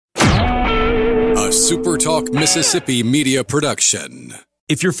a SuperTalk Mississippi media production.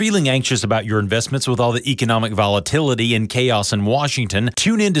 If you're feeling anxious about your investments with all the economic volatility and chaos in Washington,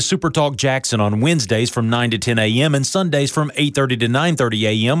 tune in to SuperTalk Jackson on Wednesdays from 9 to 10 a.m. and Sundays from 8:30 to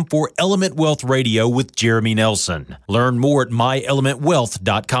 9:30 a.m. for Element Wealth Radio with Jeremy Nelson. Learn more at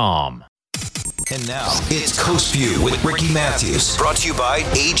myelementwealth.com. And now, it's Coast View with Ricky Matthews. Brought to you by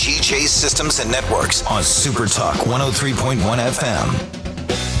AGJ Systems and Networks on SuperTalk 103.1 FM.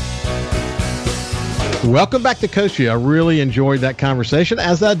 Welcome back to Coast View. I really enjoyed that conversation,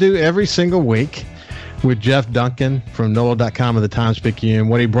 as I do every single week, with Jeff Duncan from NOLA.com of the Times-Picayune,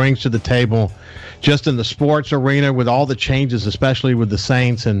 what he brings to the table just in the sports arena with all the changes, especially with the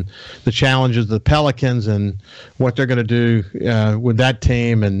Saints and the challenges of the Pelicans and what they're going to do with that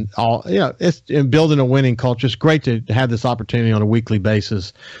team and all. It's in building a winning culture. It's great to have this opportunity on a weekly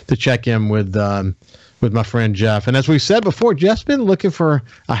basis to check in with my friend Jeff. And as we said before, Jeff's been looking for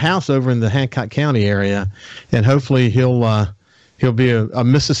a house over in the Hancock County area, and hopefully he'll be a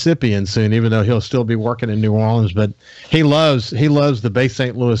Mississippian soon, even though he'll still be working in New Orleans. But he loves the Bay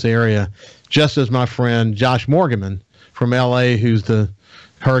St. Louis area, just as my friend Josh Morganman from L.A., who's the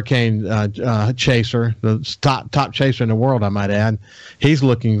hurricane chaser, the top chaser in the world, I might add. He's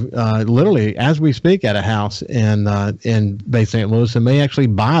looking literally as we speak at a house in Bay St. Louis, and may actually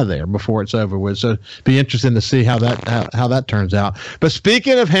buy there before it's over with. So be interesting to see how that turns out. But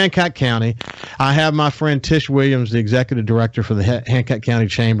speaking of Hancock County, I have my friend Tish Williams, the executive director for the Hancock County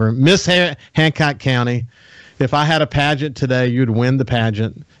Chamber. Miss Hancock County. If I had a pageant today, you'd win the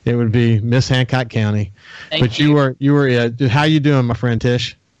pageant. It would be Miss Hancock County. But you were how you doing, my friend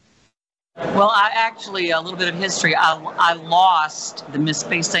Tish? Well, I actually, a little bit of history. I lost the Miss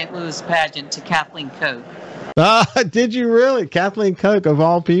Bay St. Louis pageant to Kathleen Koch. Did you really? Kathleen Koch, of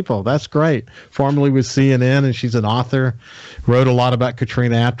all people. That's great. Formerly with CNN, and she's an author. Wrote a lot about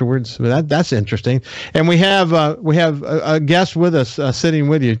Katrina afterwards. That's interesting. And we have a guest with us sitting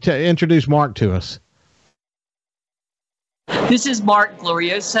with you. Introduce Mark to us. This is Mark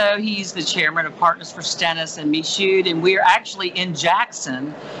Glorioso. He's the chairman of Partners for Stennis and Michoud, and we're actually in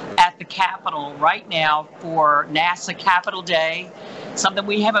Jackson at the Capitol right now for NASA Capitol Day, something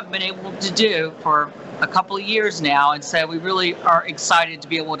we haven't been able to do for a couple of years now, and so we really are excited to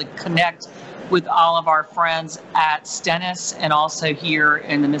be able to connect with all of our friends at Stennis and also here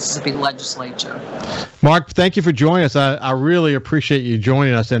in the Mississippi Legislature. Mark, thank you for joining us. I really appreciate you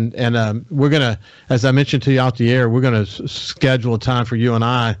joining us. And we're going to, as I mentioned to you out the air, we're going to schedule a time for you and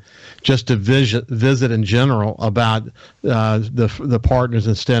I just to visit in general about the Partners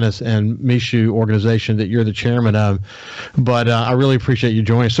in Stennis and Michoud organization that you're the chairman of. But I really appreciate you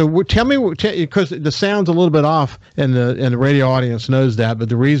joining us. So tell me, because the sound's a little bit off and the radio audience knows that, but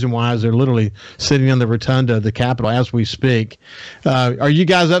the reason why is they're literally sitting in the rotunda of the Capitol as we speak. Are you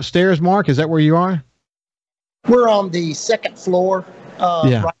guys upstairs, Mark? Is that where you are? We're on the second floor.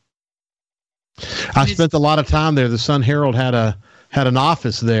 Yeah. Right. I spent a lot of time there. The Sun Herald had an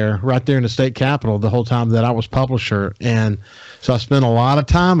office there, right there in the state capitol, the whole time that I was publisher, and so I spent a lot of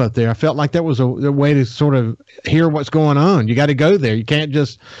time up there. I felt like that was a way to sort of hear what's going on. You got to go there. You can't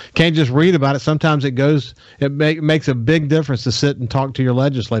just read about it. Sometimes it makes a big difference to sit and talk to your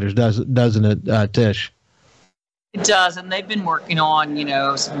legislators, doesn't it, Tish? It does, and they've been working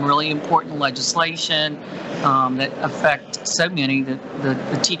on, some really important legislation that affect so many,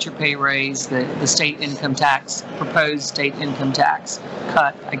 the teacher pay raise, the state income tax, proposed state income tax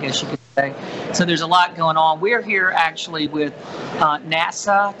cut, I guess you could say. So there's a lot going on. We're here actually with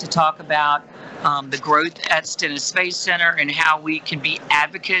NASA to talk about the growth at Stennis Space Center and how we can be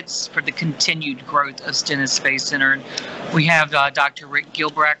advocates for the continued growth of Stennis Space Center. And we have Dr. Rick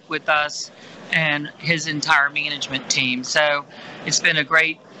Gilbrecht with us and his entire management team. So it's been a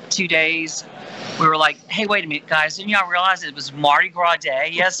great 2 days. We were like, hey, wait a minute, guys. Didn't y'all realize it was Mardi Gras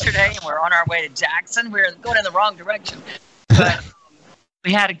Day yesterday and we're on our way to Jackson? We're going in the wrong direction. But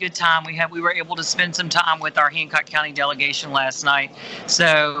we had a good time. We were able to spend some time with our Hancock County delegation last night.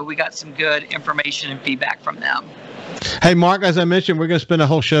 So we got some good information and feedback from them. Hey, Mark, as I mentioned, we're going to spend a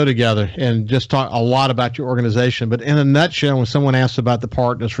whole show together and just talk a lot about your organization. But in a nutshell, when someone asks about the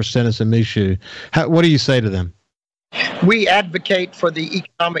Partners for Stennis and Michoud, what do you say to them? We advocate for the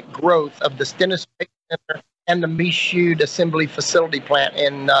economic growth of the Stennis Space Center and the Michoud Assembly Facility Plant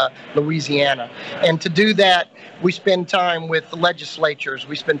in Louisiana. And to do that, we spend time with the legislatures,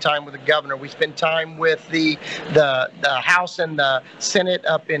 we spend time with the governor, we spend time with the House and the Senate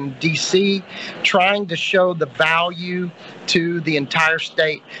up in D.C., trying to show the value to the entire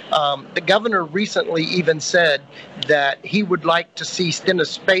state. The governor recently even said that he would like to see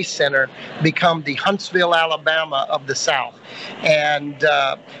Stennis Space Center become the Huntsville, Alabama of the South. And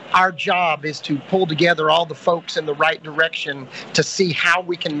our job is to pull together all the folks in the right direction to see how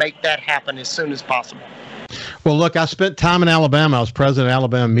we can make that happen as soon as possible. Well, look, I spent time in Alabama. I was president of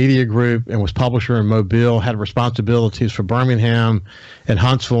Alabama Media Group and was publisher in Mobile, had responsibilities for Birmingham and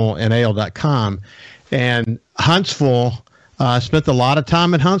Huntsville and AL.com. And Huntsville, I spent a lot of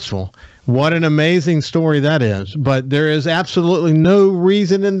time in Huntsville. What an amazing story that is. But there is absolutely no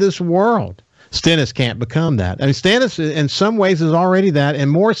reason in this world Stennis can't become that. I mean, Stennis in some ways is already that,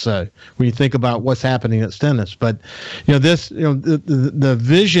 and more so when you think about what's happening at Stennis. But the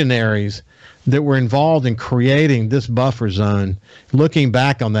visionaries that were involved in creating this buffer zone, looking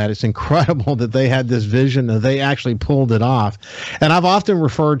back on that, it's incredible that they had this vision and they actually pulled it off. And I've often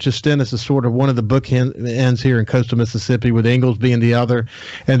referred to Stennis as sort of one of the bookends here in coastal Mississippi, with Ingalls being the other,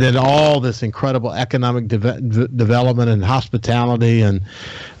 and then all this incredible economic development and hospitality and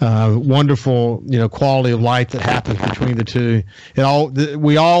wonderful, quality of life that happens between the two.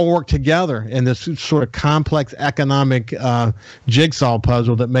 We all work together in this sort of complex economic jigsaw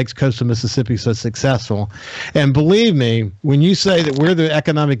puzzle that makes coastal Mississippi so successful. And believe me, when you say that we're the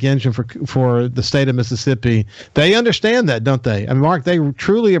economic engine for the state of Mississippi, they understand that, don't they? I mean, Mark, they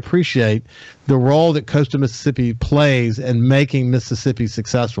truly appreciate the role that coastal Mississippi plays in making Mississippi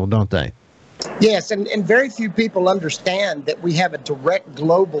successful, don't they? Yes, and very few people understand that we have a direct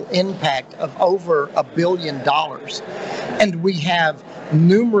global impact of over $1 billion. And we have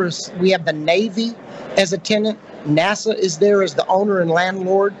the Navy as a tenant. NASA is there as the owner and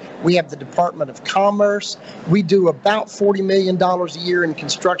landlord. We have the Department of Commerce. We do about $40 million a year in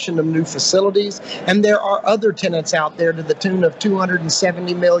construction of new facilities. And there are other tenants out there to the tune of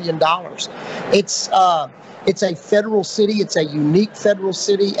 $270 million. It's a federal city. It's a unique federal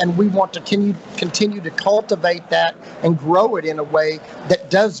city, and we want to continue to cultivate that and grow it in a way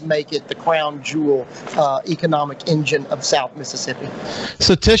that does make it the crown jewel economic engine of South Mississippi.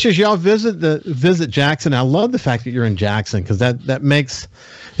 So, Tish, as y'all visit Jackson, I love the fact that you're in Jackson, because that makes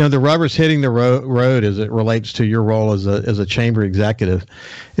the rubber's hitting the road as it relates to your role as a chamber executive,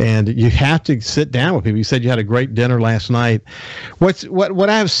 and you have to sit down with people. You said you had a great dinner last night. What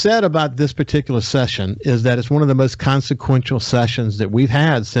I have said about this particular session is that it's one of the most consequential sessions that we've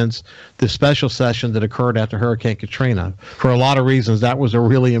had since the special session that occurred after Hurricane Katrina. For a lot of reasons, that was a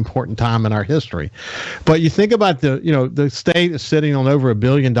really important time in our history. But you think about the state is sitting on over $1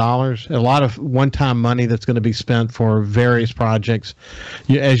 billion, a lot of one-time money that's going to be spent for various projects.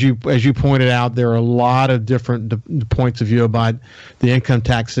 As you pointed out, there are a lot of different points of view about the income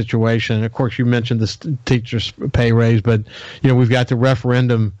tax situation. And of course, you mentioned this teacher's pay raise, but we've got the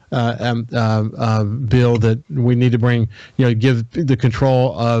referendum bill that we need to bring, give the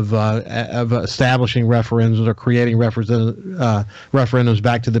control of establishing referendums or creating referendums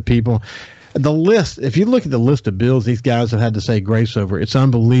back to the people. The list, if you look at the list of bills these guys have had to say grace over, it's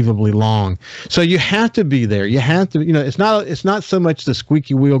unbelievably long. So you have to be there. You have to, it's not so much the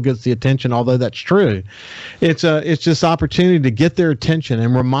squeaky wheel gets the attention, although that's true. It's this opportunity to get their attention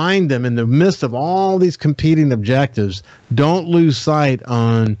and remind them in the midst of all these competing objectives, don't lose sight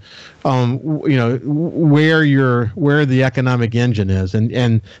on where the economic engine is.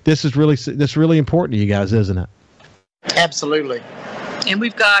 And this is really important to you guys, isn't it? Absolutely. And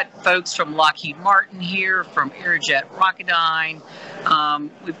we've got folks from Lockheed Martin here, from Aerojet Rocketdyne.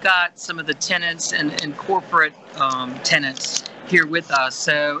 We've got some of the tenants and corporate tenants here with us.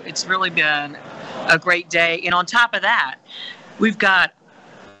 So it's really been a great day. And on top of that, we've got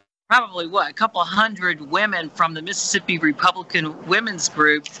probably a couple hundred women from the Mississippi Republican Women's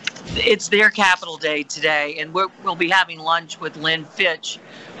Group. It's their Capitol Day today, and we'll be having lunch with Lynn Fitch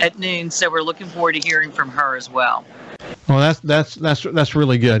at noon. So we're looking forward to hearing from her as well. Well, that's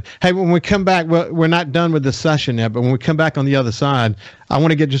really good. Hey, when we come back, we're not done with this session yet, but when we come back on the other side, I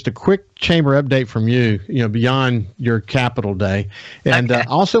want to get just a quick chamber update from you, beyond your Capitol Day. And I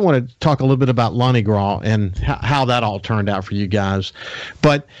also want to talk a little bit about Lundi Gras and how that all turned out for you guys.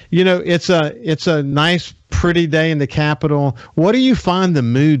 But, it's a nice, pretty day in the Capitol. What do you find the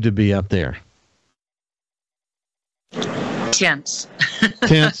mood to be up there? Tense.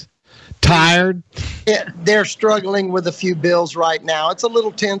 Tense? Tired? Yeah, they're struggling with a few bills right now. It's a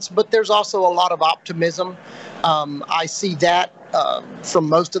little tense, but there's also a lot of optimism. I see that from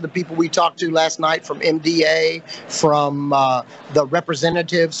most of the people we talked to last night, from MDA, from the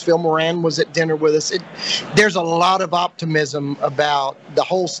representatives. Phil Moran was at dinner with us. There's a lot of optimism about the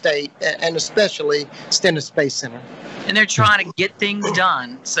whole state, and especially Stennis Space Center. And they're trying to get things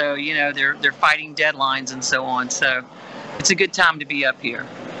done. So, they're fighting deadlines and so on. So it's a good time to be up here.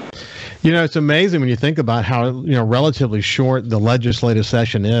 It's amazing when you think about how, relatively short the legislative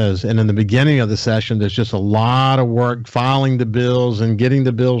session is. And in the beginning of the session, there's just a lot of work filing the bills and getting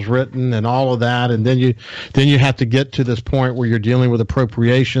the bills written and all of that. And then you have to get to this point where you're dealing with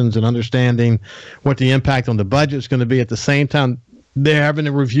appropriations and understanding what the impact on the budget is going to be. At the same time, they're having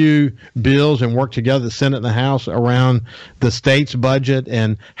to review bills and work together, the Senate and the House, around the state's budget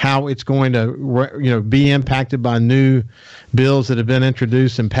and how it's going to, be impacted by new bills that have been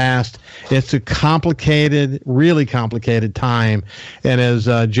introduced and passed. It's a complicated, really complicated time. And as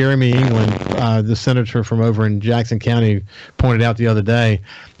Jeremy England, the senator from over in Jackson County, pointed out the other day,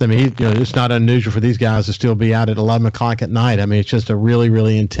 I mean, it's not unusual for these guys to still be out at 11 o'clock at night. I mean, it's just a really,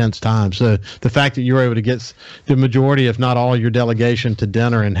 really intense time. So the fact that you were able to get the majority, if not all, of your delegation to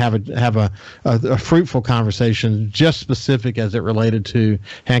dinner and have a fruitful conversation, just specific as it related to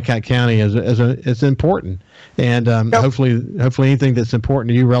Hancock County, is important. And hopefully anything that's important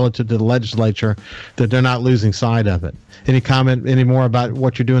to you relative to the legislature, that they're not losing sight of it. Any more about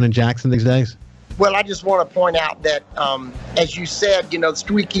what you're doing in Jackson these days? Well, I just want to point out that, as you said, the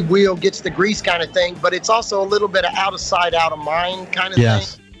squeaky wheel gets the grease kind of thing, but it's also a little bit of out of sight, out of mind kind of thing.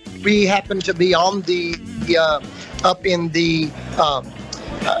 We happen to be on the up in the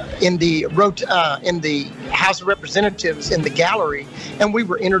House of Representatives in the gallery, and we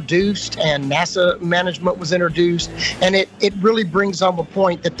were introduced, and NASA management was introduced, and it really brings home a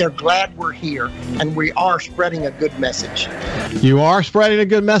point that they're glad we're here, and we are spreading a good message. You are spreading a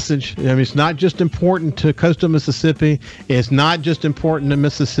good message. I mean, it's not just important to coastal Mississippi. It's not just important to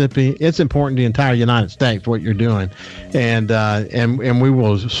Mississippi. It's important to the entire United States, what you're doing. And we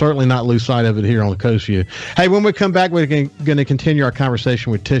will certainly not lose sight of it here on the Coast View. Hey, when we come back, we're going to continue our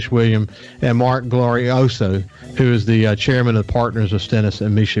conversation with Tish Williams and Mark Glorioso, who is the chairman of the Partners of Stennis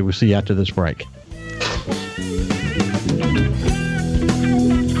and Michoud. We'll see you after this break.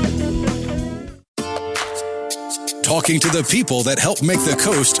 Talking to the people that help make the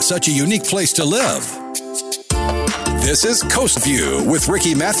coast such a unique place to live. This is Coast View with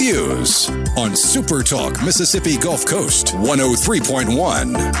Ricky Matthews on Super Talk Mississippi Gulf Coast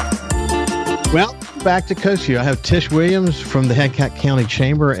 103.1. Well, back to Coast View. I have Tish Williams from the Hancock County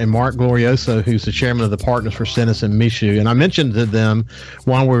Chamber and Mark Glorioso, who's the chairman of the Partners for Stennis and Michoud. And I mentioned to them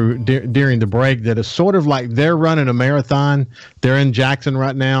while we were during the break that it's sort of like they're running a marathon. They're in Jackson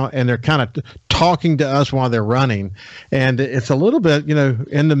right now, and they're kind of talking to us while they're running. And it's a little bit,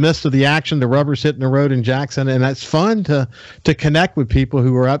 in the midst of the action, the rubber's hitting the road in Jackson. And that's fun to connect with people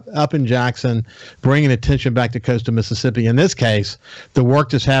who are up in Jackson, bringing attention back to coastal Mississippi. In this case, the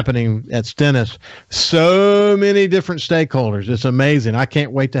work that's happening at Stennis, so many different stakeholders. It's amazing. I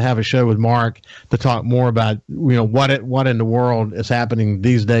can't wait to have a show with Mark to talk more about, what in the world is happening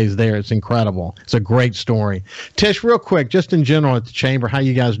these days there. It's incredible. It's a great story. Tish, real quick, just in general at the Chamber, how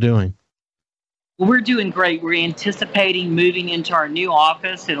you guys doing? Well, we're doing great. We're anticipating moving into our new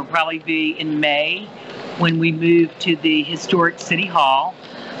office. It'll probably be in May when we move to the historic City Hall.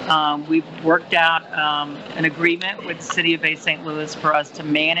 We've worked out an agreement with the City of Bay St. Louis for us to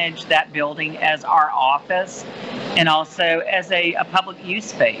manage that building as our office and also as a public use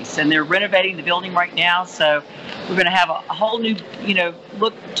space. And they're renovating the building right now, so we're going to have a whole new,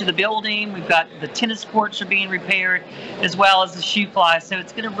 look to the building. We've got the tennis courts are being repaired as well as the shoe fly. So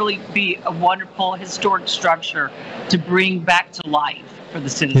it's going to really be a wonderful historic structure to bring back to life for the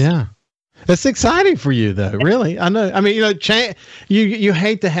citizens. Yeah. It's exciting for you, though, really. I know. I mean, you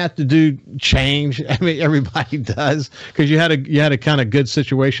hate to have to do change. I mean, everybody does, because you had a kind of good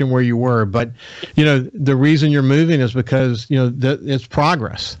situation where you were. But, the reason you're moving is because, it's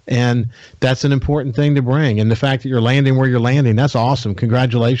progress. And that's an important thing to bring. And the fact that you're landing where you're landing, that's awesome.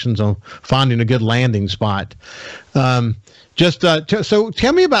 Congratulations on finding a good landing spot. So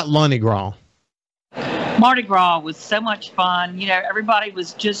tell me about Mardi Gras. Mardi Gras was so much fun. Everybody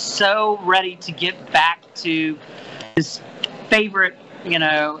was just so ready to get back to this favorite,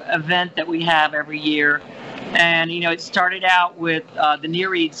 event that we have every year. And, it started out with the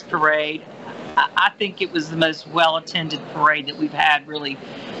Nereids Parade. I think it was the most well-attended parade that we've had, really,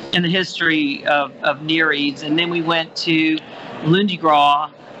 in the history of Nereids. And then we went to Lundi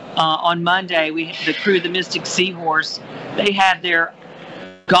Gras. On Monday, the crew of the Mystic Seahorse, they had their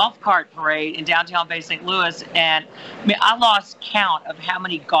golf cart parade in downtown Bay St. Louis, and I mean, I lost count of how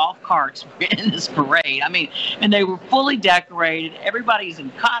many golf carts were in this parade. I mean, and they were fully decorated. Everybody's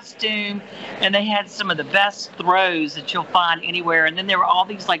in costume, and they had some of the best throws that you'll find anywhere. And then there were all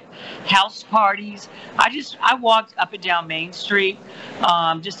these like house parties. I walked up and down Main Street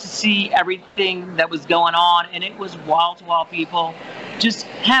just to see everything that was going on, and it was wall-to-wall people just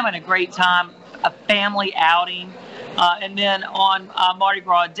having a great time, a family outing. And then on Mardi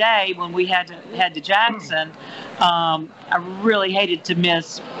Gras Day, when we had to head to Jackson, I really hated to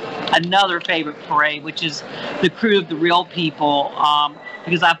miss another favorite parade, which is the Crew of the Real People,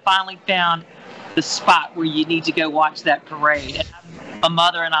 because I finally found the spot where you need to go watch that parade. And my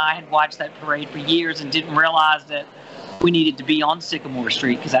mother and I had watched that parade for years and didn't realize that we needed to be on Sycamore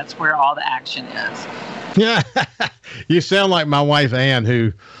Street because that's where all the action is. Yeah, you sound like my wife Ann,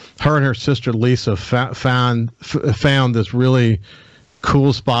 who her and her sister Lisa found this really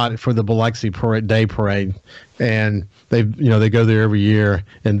cool spot for the Biloxi Day Parade, and they go there every year.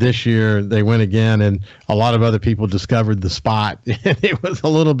 And this year they went again, and a lot of other people discovered the spot. And it was a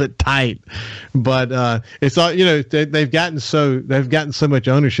little bit tight, but it's all they've gotten so much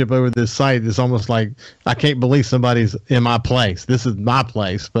ownership over this site. It's almost like I can't believe somebody's in my place. This is my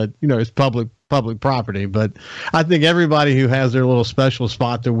place, but it's public property. But I think everybody who has their little special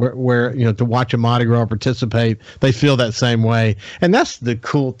spot to where to watch a Mardi Gras participate, they feel that same way. And that's the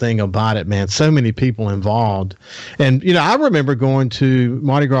cool thing about it, man. So many people involved. And I remember going to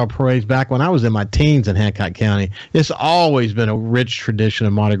Mardi Gras parades back when I was in my teens in Hancock County. It's always been a rich tradition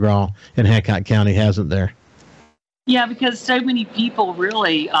of Mardi Gras in Hancock County, hasn't there? Yeah, because so many people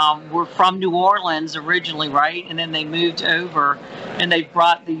really were from New Orleans originally, right? And then they moved over, and they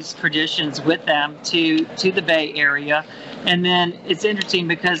brought these traditions with them to the Bay Area. And then it's interesting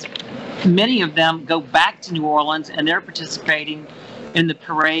because many of them go back to New Orleans, and they're participating in the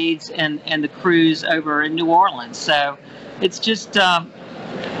parades and the crews over in New Orleans. So it's just a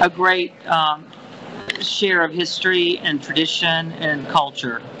great share of history and tradition and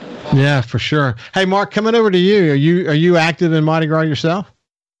culture. Yeah, for sure. Hey, Mark, coming over to you. Are you active in Mardi Gras yourself?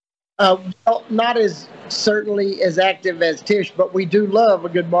 Well, not as certainly as active as Tish, but we do love a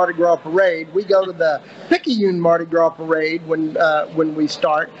good Mardi Gras parade. We go to the Picayune Mardi Gras parade when we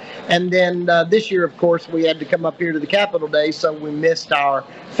start, and then this year, of course, we had to come up here to the Capitol Day, so we missed our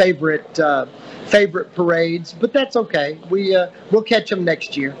favorite parades. But that's okay. We'll catch them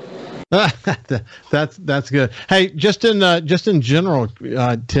next year. That's good. Hey, just in general,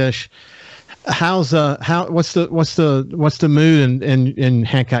 Tish, what's the mood in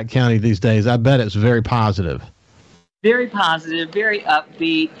Hancock County these days? I bet it's very positive. Very positive, very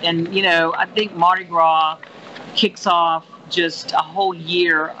upbeat, and I think Mardi Gras kicks off just a whole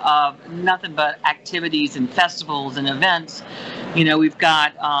year of nothing but activities and festivals and events. We've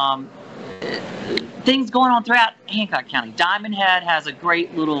got things going on throughout Hancock County. Diamond Head has a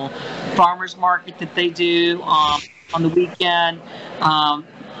great little farmers market that they do on the weekend.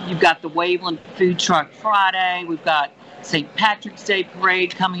 You've got the Waveland Food Truck Friday. We've got St. Patrick's Day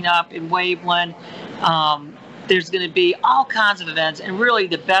Parade coming up in Waveland. There's going to be all kinds of events, and really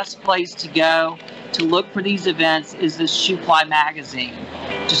the best place to go to look for these events is the Shoofly magazine.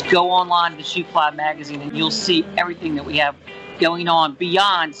 Just go online to the Shoofly magazine, and you'll see everything that we have going on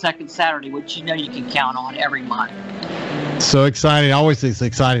beyond Second Saturday, which you can count on every month. So exciting. Always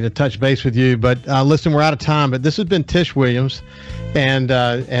exciting to touch base with you. But listen, we're out of time, but this has been Tish Williams,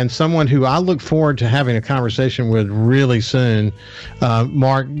 and someone who I look forward to having a conversation with really soon,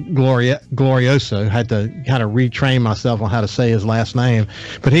 Mark Glorioso. Had to kind of retrain myself on how to say his last name,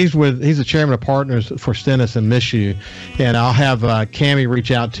 but he's the chairman of Partners for Stennis and Miss You, and I'll have Cammie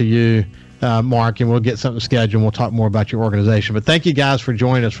reach out to you, Mark, and we'll get something scheduled, and we'll talk more about your organization. But thank you guys for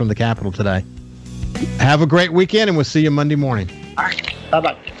joining us from the Capitol today. Have a great weekend, and we'll see you Monday morning. All right.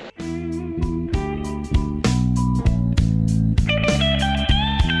 Bye-bye.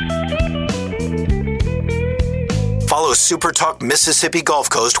 Follow Super Talk Mississippi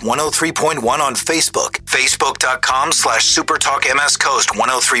Gulf Coast 103.1 on Facebook. Facebook.com/SuperTalk MS Coast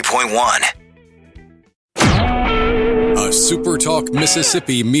 103.1. A Super Talk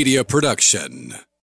Mississippi media production.